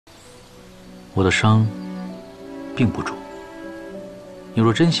我的伤并不重。你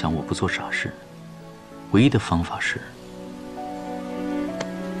若真想我不做傻事，唯一的方法是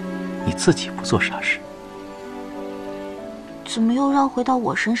你自己不做傻事。怎么又绕回到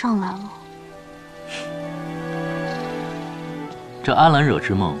我身上来了？这阿兰惹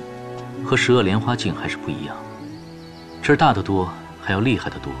之梦和十恶莲花镜还是不一样，这儿大得多，还要厉害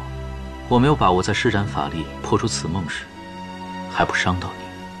得多。我没有把握在施展法力破除此梦时还不伤到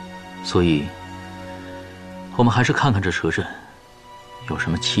你，所以我们还是看看这蛇阵有什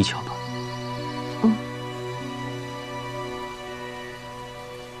么蹊跷吧。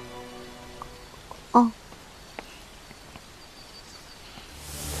哦。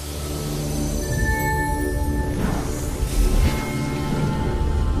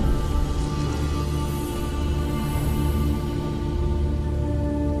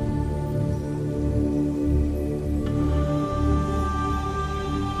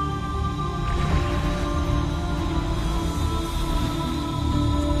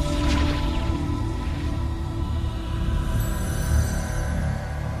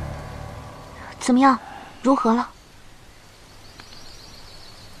怎么样？如何了？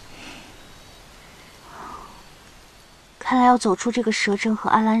看来要走出这个蛇阵和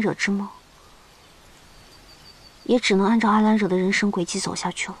阿兰惹之梦，也只能按照阿兰惹的人生轨迹走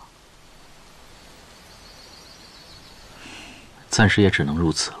下去了。暂时也只能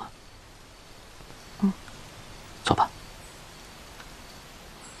如此了。走吧。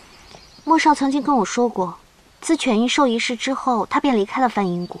莫少曾经跟我说过，自犬婴兽一事之后，他便离开了梵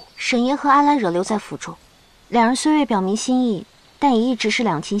音谷，沈爷和阿兰惹留在府中。两人虽未表明心意，但也一直是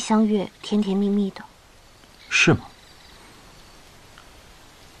两情相悦，甜甜蜜蜜的。是吗？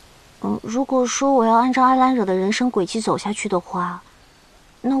如果说我要按照阿兰惹的人生轨迹走下去的话，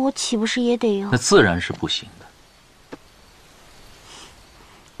那我岂不是也得要……那自然是不行的。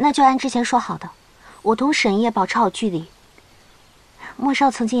那就按之前说好的，我同沈烨保持好距离。莫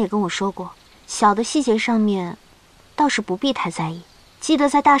少曾经也跟我说过，小的细节上面倒是不必太在意，记得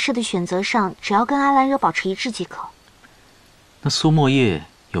在大事的选择上，只要跟阿兰惹保持一致即可。那苏沫叶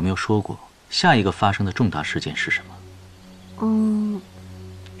有没有说过下一个发生的重大事件是什么？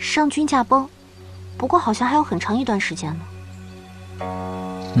上君驾崩，不过好像还有很长一段时间呢。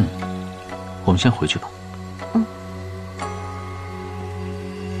我们先回去吧。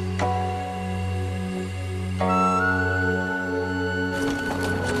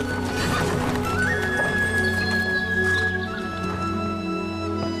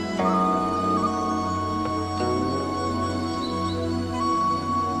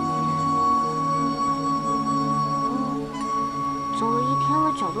走了一天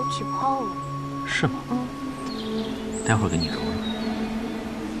了，脚都起泡了。是吗？待会儿给你揉揉。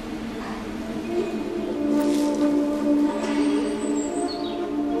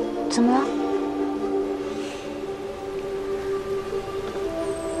怎么了？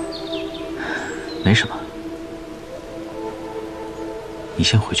没什么，你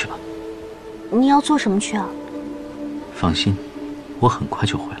先回去吧。你要做什么去啊？放心，我很快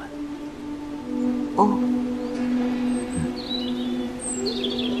就回来。哦。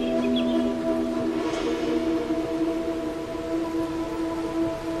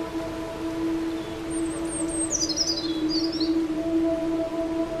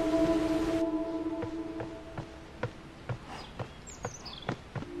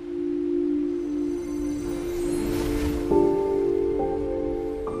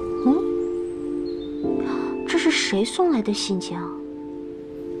这是谁送来的信件啊？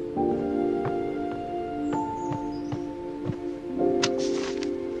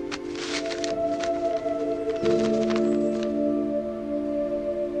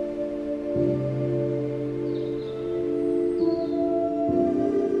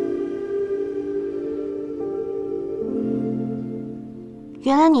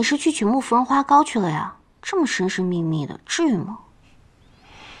原来你是去取木芙蓉花膏去了呀？这么神神秘秘的，至于吗？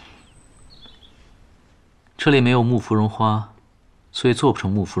这里没有木芙蓉花，所以做不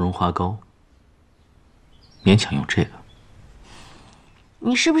成木芙蓉花膏，勉强用这个。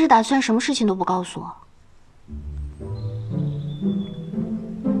你是不是打算什么事情都不告诉我？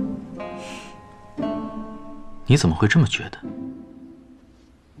你怎么会这么觉得？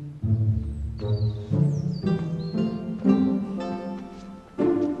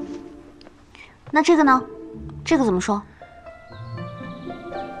那这个呢？这个怎么说？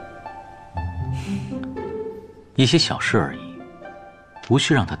一些小事而已，无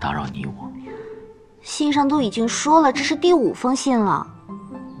需让它打扰你我。信上都已经说了，这是第5封信了，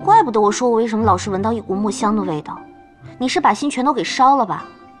怪不得我说我为什么老是闻到一股墨香的味道。你是把信全都给烧了吧？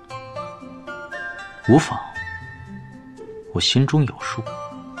无妨，我心中有数。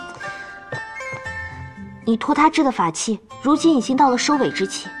你托他制的法器，如今已经到了收尾之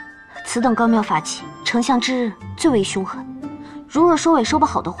期。此等高妙法器，成像之日最为凶狠。如若收尾收不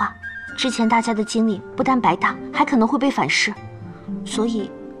好的话，之前大家的精力不但白搭，还可能会被反噬。所以，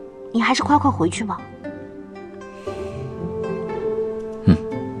你还是快回去吧。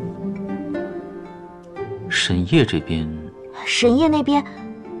沈烨这边，沈烨那边，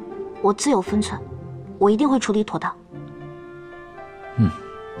我自有分寸，我一定会处理妥当。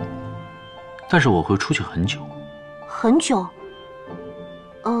但是我会出去很久。很久？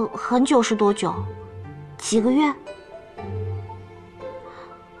很久是多久？几个月？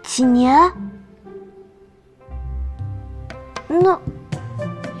几年？那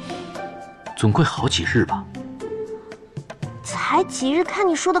总归好几日吧。才几日，看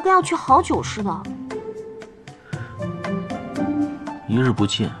你说的跟要去好久似的。一日不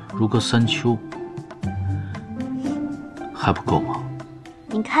见，如隔三秋，还不够吗？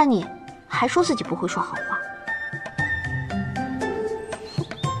你看你，还说自己不会说好话。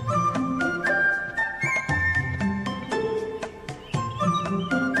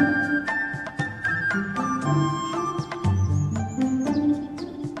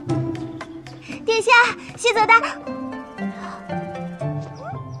殿下，西泽大，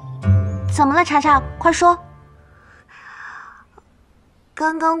怎么了，茶茶？快说。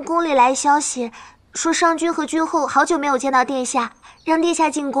刚刚宫里来消息，说上君和君后好久没有见到殿下，让殿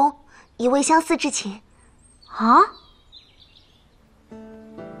下进宫，以慰相思之情。啊？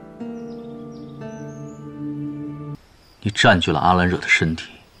你占据了阿兰惹的身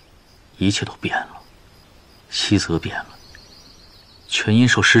体，一切都变了，西泽变了，全因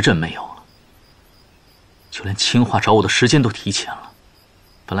受时阵没有了，就连青化找我的时间都提前了。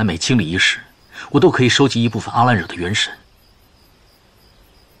本来每经历一事，我都可以收集一部分阿兰惹的元神。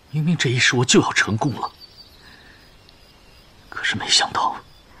明明这一世我就要成功了，可是没想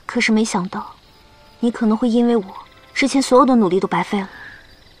到，你可能会因为我之前所有的努力都白费了。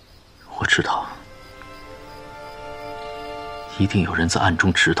我知道，一定有人在暗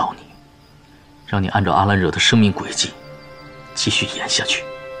中指导你，让你按照阿兰惹的生命轨迹继续演下去。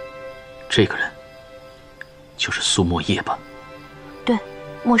这个人就是苏莫叶吧？对，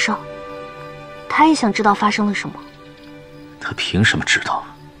莫少，他也想知道发生了什么。他凭什么知道？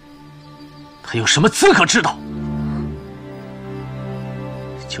他有什么资格知道？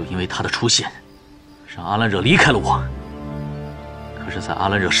就因为他的出现，让阿兰惹离开了我。可是，在阿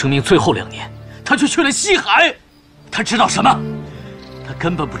兰惹生命最后2年，他却去了西海。他知道什么？他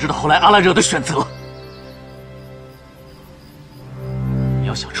根本不知道后来阿兰惹的选择。你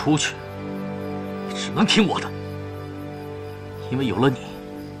要想出去，你只能听我的，因为有了你，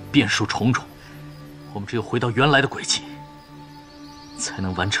变数重重，我们只有回到原来的轨迹，才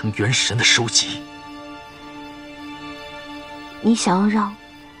能完成元神的收集。你想要让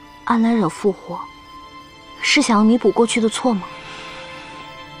阿兰惹复活，是想要弥补过去的错吗？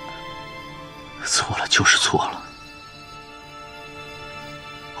错了就是错了，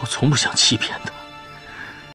我从不想欺骗他。